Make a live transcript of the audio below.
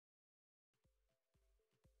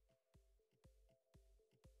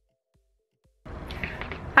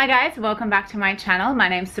Hi guys, welcome back to my channel. My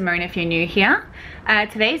name's Simone if you're new here.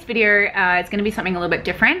 Today's video is going to be something a little bit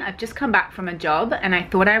different. I've just come back from a job and I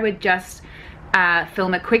thought I would just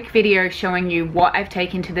film a quick video showing you what I've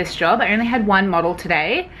taken to this job. I only had one model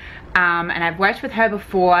today and I've worked with her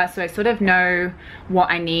before, so I sort of know what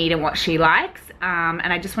I need and what she likes. And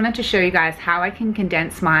I just wanted to show you guys how I can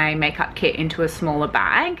condense my makeup kit into a smaller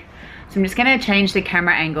bag. So I'm just going to change the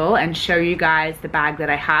camera angle and show you guys the bag that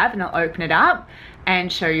I have, and I'll open it up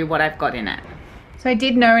and show you what I've got in it. So I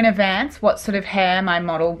did know in advance what sort of hair my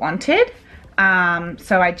model wanted,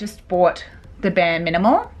 so I just bought the bare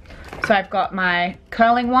minimal. So I've got my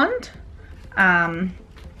curling wand, I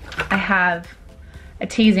have a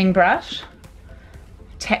teasing brush,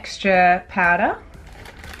 texture powder,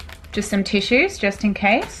 just some tissues just in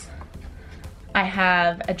case. I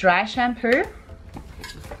have a dry shampoo,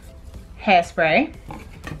 hairspray,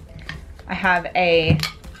 I have a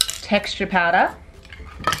texture powder,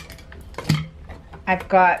 I've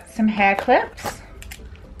got some hair clips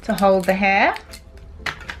to hold the hair.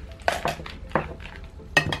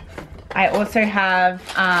 I also have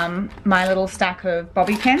my little stack of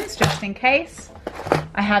bobby pins just in case.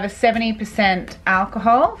 I have a 70%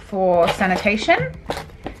 alcohol for sanitation.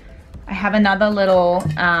 I have another little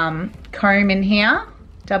comb in here,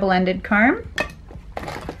 double-ended comb.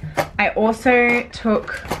 I also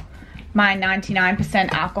took my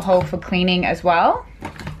 99% alcohol for cleaning as well,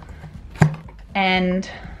 and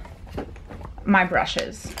my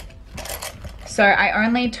brushes. So I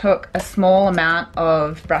only took a small amount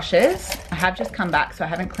of brushes. I have just come back, so I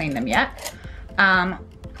haven't cleaned them yet.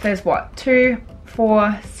 There's what, 2,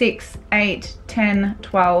 4, 6, 8, 10,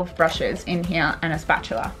 12 brushes in here and a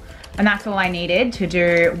spatula. And that's all I needed to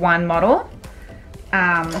do one model.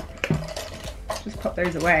 Just pop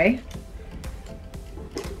those away.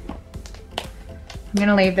 I'm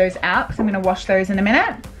gonna leave those out because I'm gonna wash those in a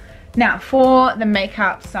minute. Now for the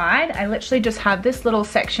makeup side, I literally just have this little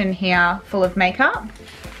section here full of makeup.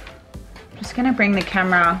 I'm just gonna bring the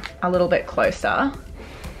camera a little bit closer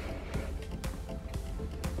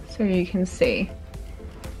so you can see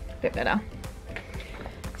a bit better.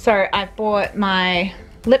 So I've bought my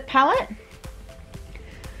lip palette.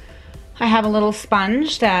 I have a little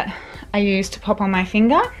sponge that I use to pop on my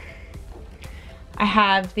finger. I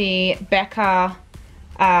have the Becca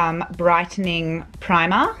brightening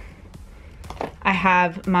primer. I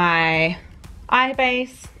have my eye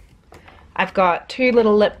base. I've got 2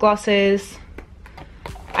 little lip glosses.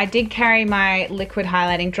 I did carry my liquid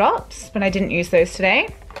highlighting drops, but I didn't use those today.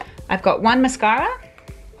 I've got 1 mascara.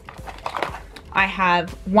 I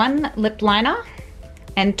have 1 lip liner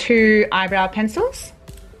and 2 eyebrow pencils.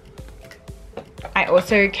 I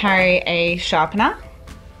also carry a sharpener,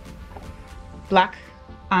 black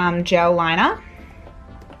gel liner.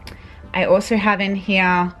 I also have in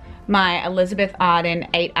here my Elizabeth Arden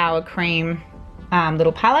 8-Hour Cream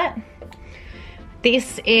little palette.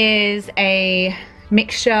 This is a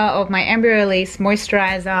mixture of my Embryo Release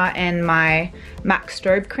moisturizer and my MAC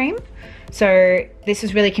strobe cream. So this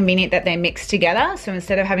is really convenient that they mix together. So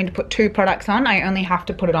instead of having to put 2 products on, I only have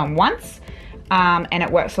to put it on once, and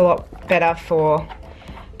it works a lot better for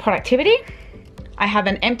productivity. I have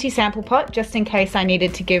an empty sample pot just in case I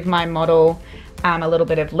needed to give my model a little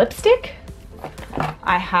bit of lipstick.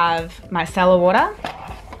 I have my cellar water,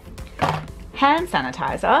 hand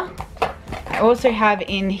sanitizer. I also have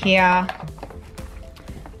in here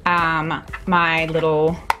my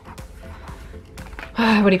little,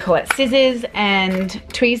 what do you call it, scissors and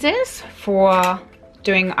tweezers for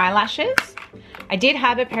doing eyelashes. I did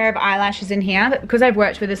have a pair of eyelashes in here, but because I've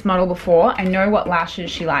worked with this model before, I know what lashes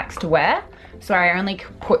she likes to wear. So I only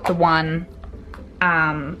put the one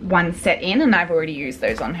set in, and I've already used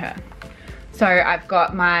those on her. So I've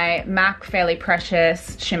got my MAC Fairly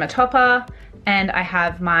Precious Shimmer Topper, and I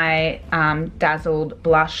have my Dazzled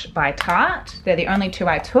Blush by Tarte. They're the only 2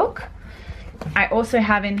 I took. I also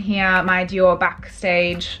have in here my Dior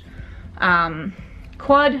Backstage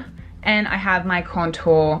Quad, and I have my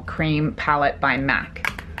Contour Cream Palette by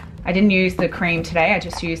MAC. I didn't use the cream today, I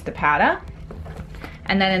just used the powder.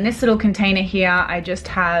 And then in this little container here, I just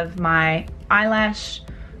have my eyelash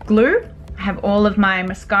glue. I have all of my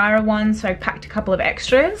mascara ones, so I packed a couple of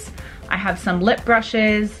extras. I have some lip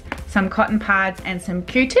brushes, some cotton pads, and some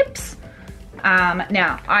Q-tips.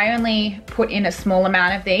 Now, I only put in a small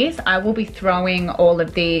amount of these. I will be throwing all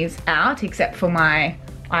of these out except for my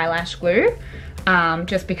eyelash glue,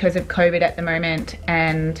 just because of COVID at the moment,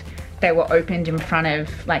 and they were opened in front of,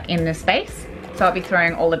 like, in the space. So I'll be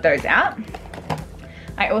throwing all of those out.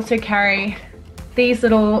 I also carry these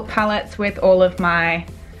little palettes with all of my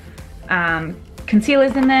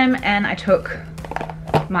concealers in them, and I took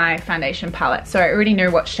my foundation palette. So I already knew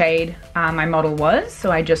what shade my model was,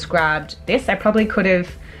 so I just grabbed this. I probably could have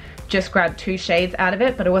just grabbed 2 shades out of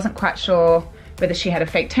it, but I wasn't quite sure whether she had a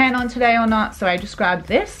fake tan on today or not, so I just grabbed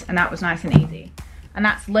this, and that was nice and easy. And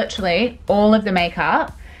that's literally all of the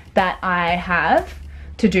makeup that I have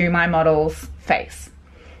to do my model's face.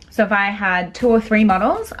 So if I had 2 or 3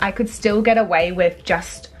 models, I could still get away with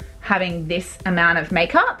just having this amount of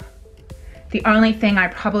makeup. The only thing I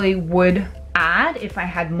probably would add if I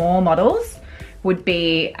had more models would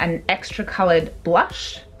be an extra colored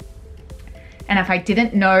blush. And if I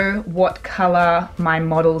didn't know what color my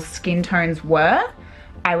model's skin tones were,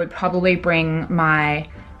 I would probably bring my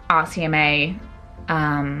RCMA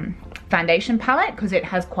foundation palette, because it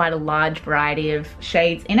has quite a large variety of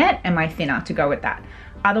shades in it, and my thinner to go with that.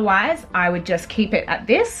 Otherwise, I would just keep it at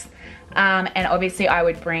this, and obviously I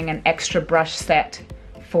would bring an extra brush set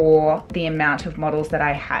for the amount of models that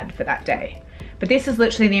I had for that day. But this is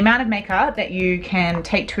literally the amount of makeup that you can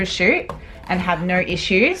take to a shoot and have no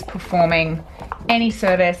issues performing any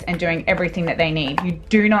service and doing everything that they need. You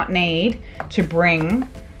do not need to bring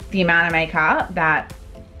the amount of makeup that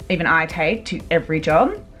even I take to every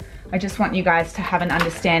job. I just want you guys to have an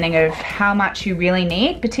understanding of how much you really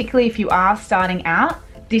need, particularly if you are starting out.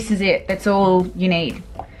 This is it, that's all you need.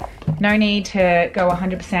 No need to go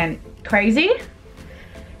 100% crazy.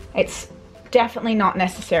 It's definitely not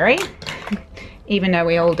necessary, even though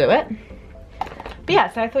we all do it. But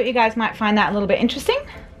yeah, so I thought you guys might find that a little bit interesting.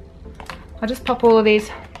 I'll just pop all of these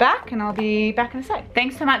back and I'll be back in a sec.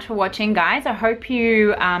 Thanks so much for watching, guys. I hope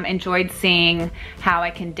you enjoyed seeing how I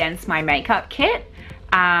condense my makeup kit.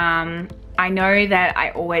 I know that I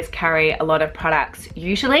always carry a lot of products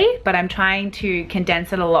usually, but I'm trying to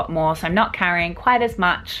condense it a lot more, so I'm not carrying quite as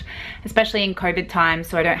much, especially in COVID times,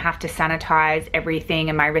 so I don't have to sanitize everything,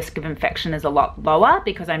 and my risk of infection is a lot lower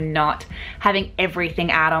because I'm not having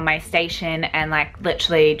everything out on my station and like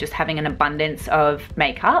literally just having an abundance of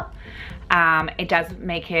makeup. It does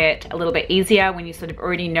make it a little bit easier when you sort of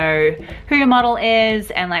already know who your model is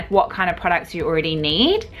and like what kind of products you already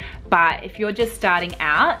need. But if you're just starting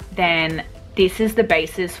out, then this is the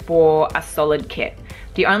basis for a solid kit.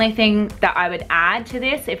 The only thing that I would add to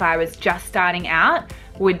this if I was just starting out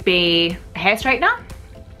would be a hair straightener.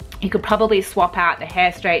 You could probably swap out the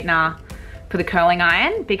hair straightener for the curling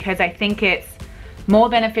iron, because I think it's more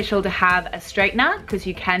beneficial to have a straightener because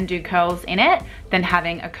you can do curls in it than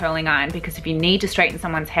having a curling iron, because if you need to straighten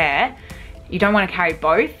someone's hair, you don't want to carry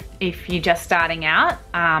both if you're just starting out,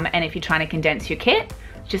 and if you're trying to condense your kit,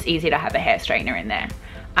 it's just easier to have a hair straightener in there.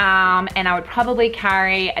 And I would probably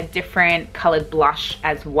carry a different colored blush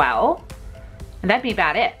as well, and that'd be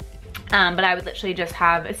about it. But I would literally just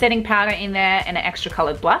have a setting powder in there and an extra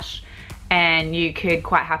colored blush, and you could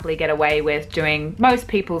quite happily get away with doing most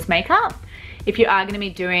people's makeup. If you are going to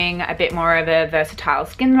be doing a bit more of a versatile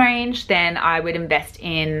skin range, then I would invest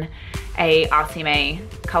in a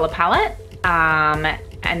RCMA color palette, and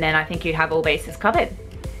then I think you have all bases covered.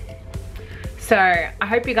 So I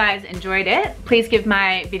hope you guys enjoyed it. Please give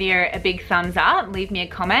my video a big thumbs up. Leave me a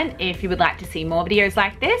comment if you would like to see more videos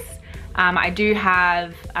like this. I do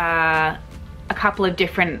have a couple of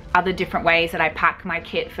other different ways that I pack my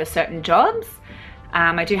kit for certain jobs.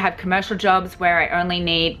 I do have commercial jobs where I only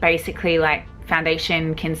need basically like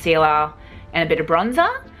foundation, concealer, and a bit of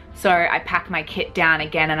bronzer. So I pack my kit down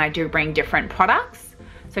again, and I do bring different products.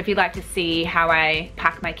 So if you'd like to see how I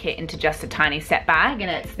pack my kit into just a tiny set bag and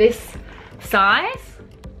it's this size,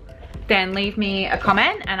 then leave me a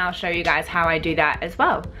comment and I'll show you guys how I do that as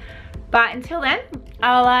well. But until then,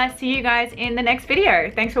 I'll see you guys in the next video.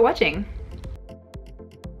 Thanks for watching.